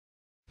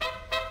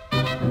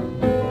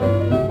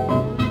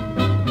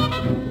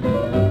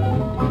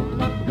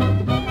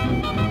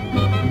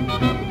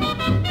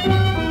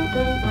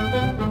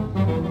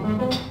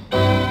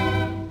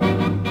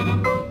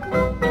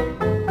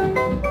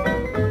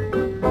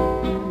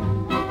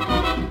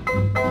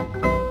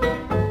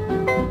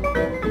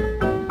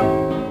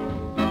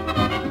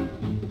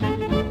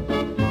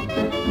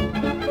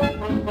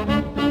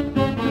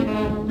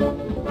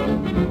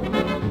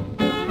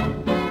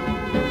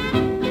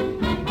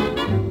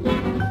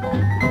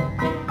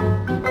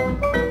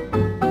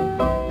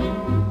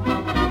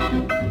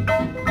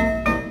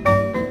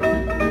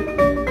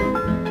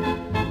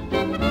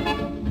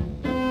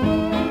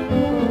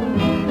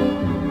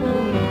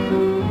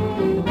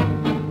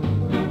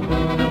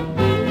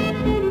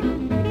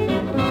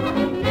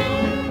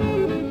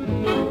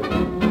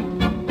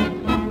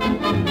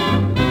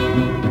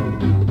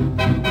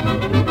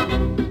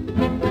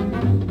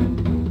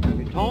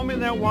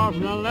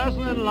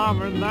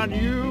lover that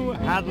you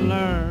had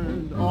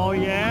learned. Oh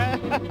yeah,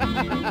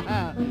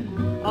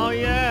 oh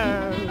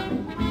yeah.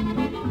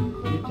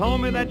 You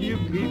told me that you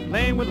keep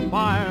playing with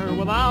fire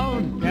without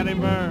getting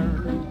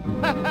burned.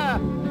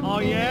 Oh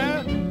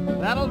yeah,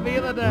 that'll be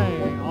the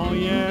day. Oh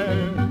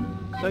yeah.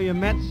 So you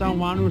met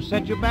someone who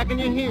set you back in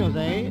your heels,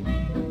 eh?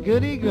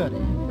 Goody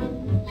goody.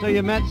 So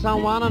you met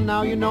someone and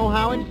now you know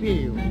how it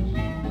feels.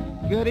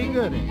 Goody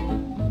goody.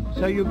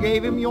 So you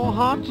gave him your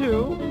heart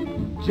too,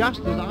 just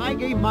as I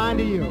gave mine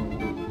to you.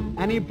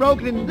 And he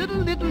broke it in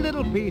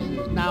little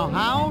pieces. Now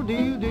how do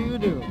you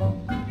do?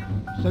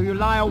 So you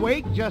lie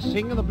awake just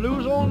singing the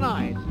blues all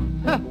night.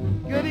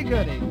 Goody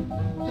goody.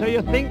 So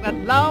you think that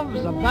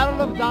love's a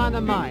barrel of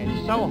dynamite.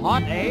 So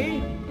hot, eh?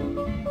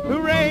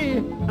 Hooray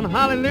and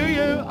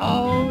hallelujah.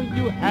 Oh,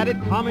 you had it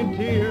coming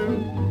to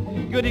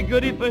you. Goody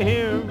goody for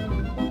him.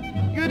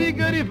 Goody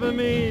goody for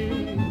me.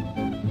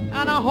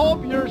 And I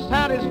hope you're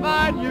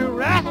satisfied, you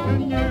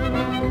rascal, you.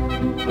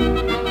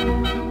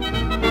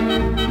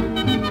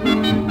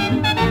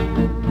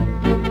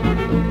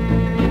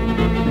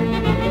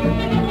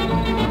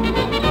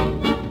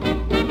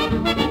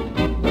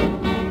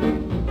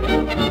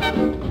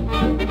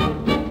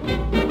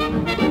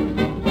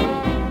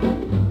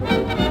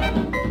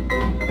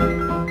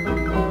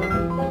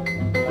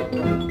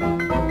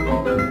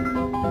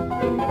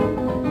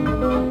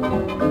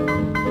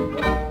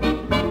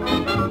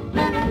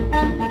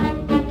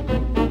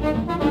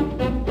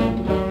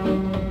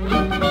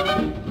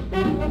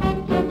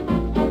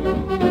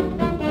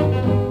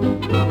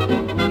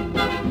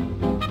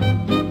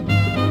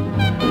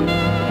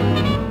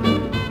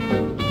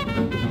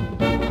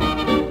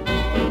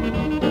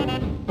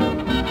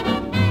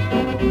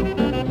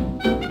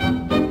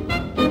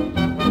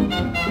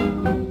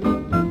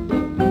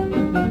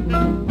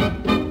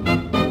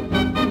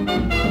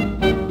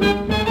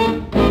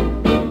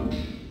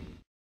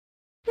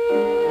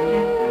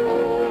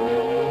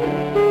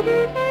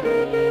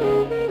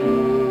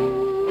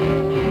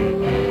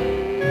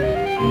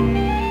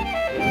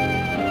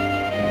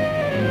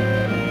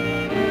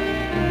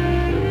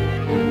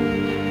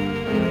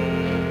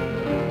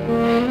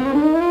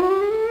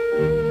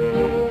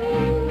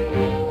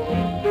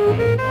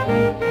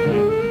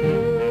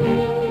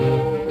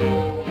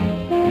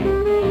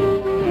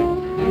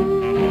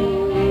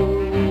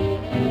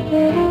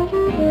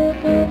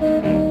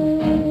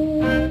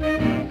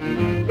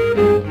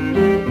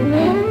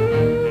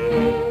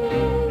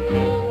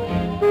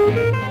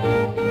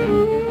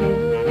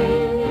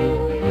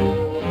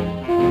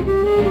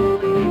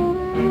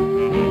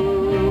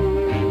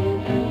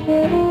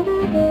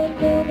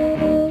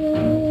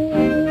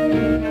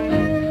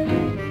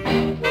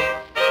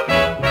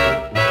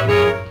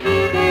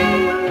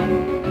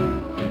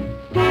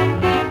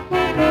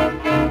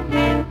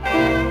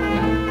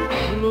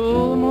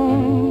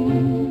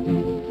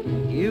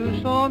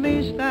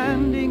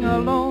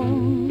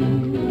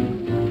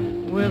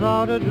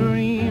 Without a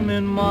dream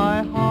in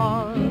my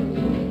heart,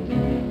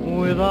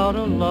 without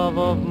a love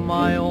of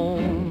my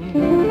own.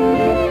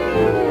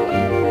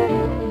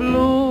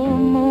 Blue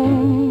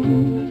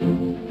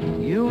moon,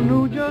 you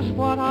knew just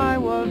what I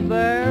was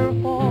there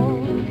for.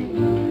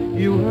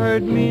 You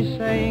heard me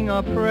saying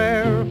a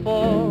prayer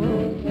for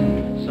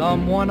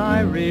someone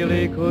I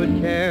really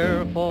could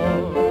care for.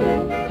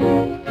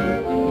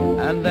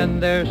 And then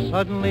there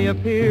suddenly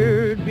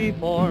appeared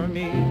before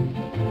me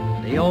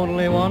the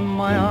only one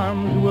my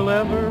arms will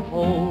ever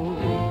hold.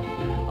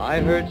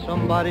 I heard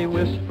somebody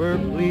whisper,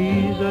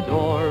 please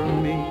adore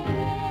me.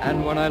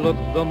 And when I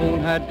looked, the moon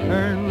had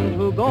turned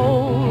to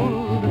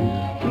gold.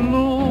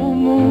 Blue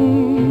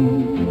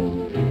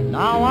moon,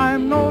 now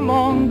I'm no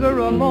longer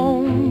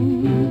alone.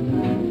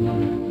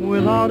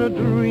 Without a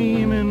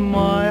dream in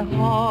my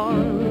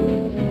heart,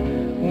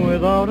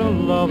 without a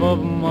love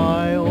of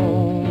my own.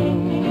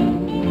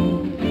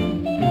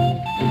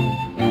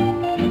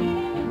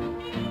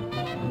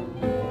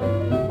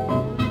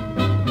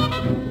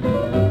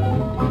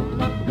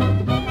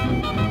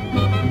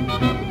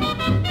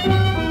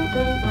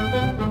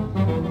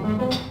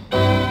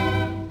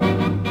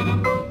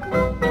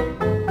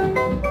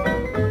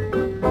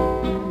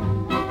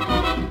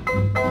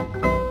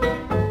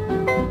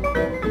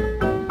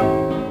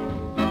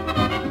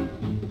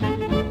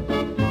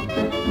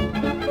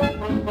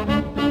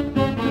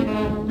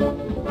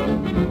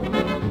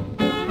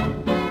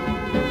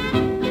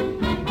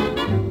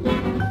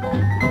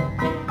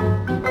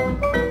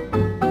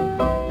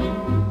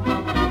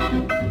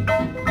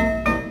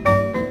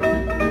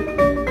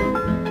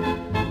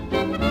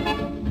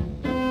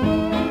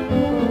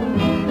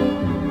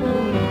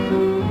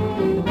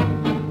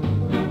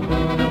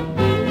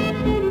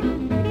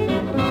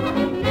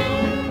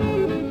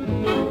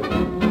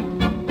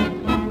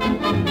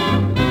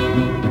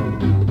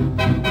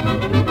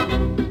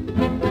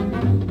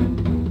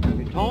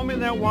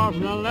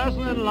 Wasn't a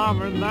lesson in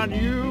loving that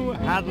you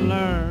had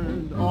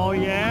learned. Oh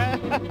yeah,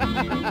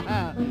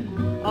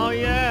 oh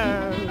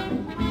yeah.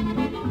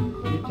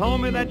 You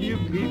told me that you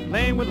keep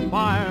playing with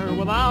fire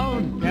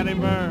without getting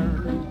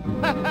burned.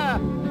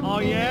 Oh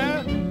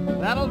yeah,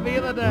 that'll be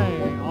the day.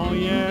 Oh,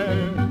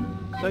 yeah.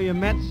 So you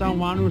met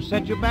someone who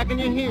set you back in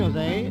your heels,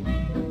 eh?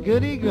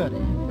 Goody,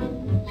 goody.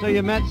 So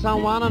you met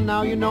someone and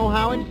now you know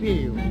how it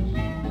feels.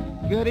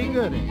 Goody,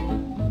 goody.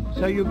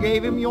 So you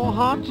gave him your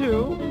heart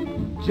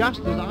too, just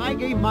as I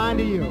gave mine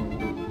to you.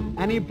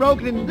 And he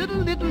broke it in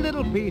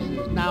little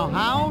pieces. Now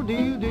how do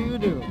you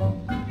do?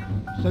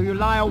 So you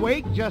lie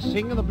awake just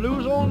singing the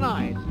blues all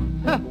night.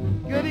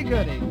 Goody,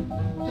 goody.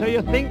 So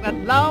you think that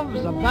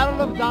love's a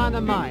barrel of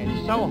dynamite.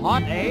 So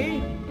hot, eh?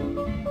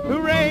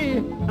 Hooray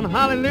and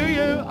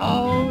hallelujah.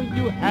 Oh,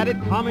 you had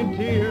it coming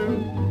to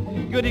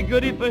you. Goody,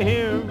 goody for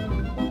him.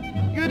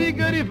 Goody,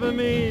 goody for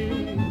me.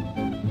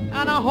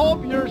 And I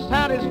hope you're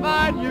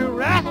satisfied, you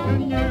rascal,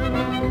 you.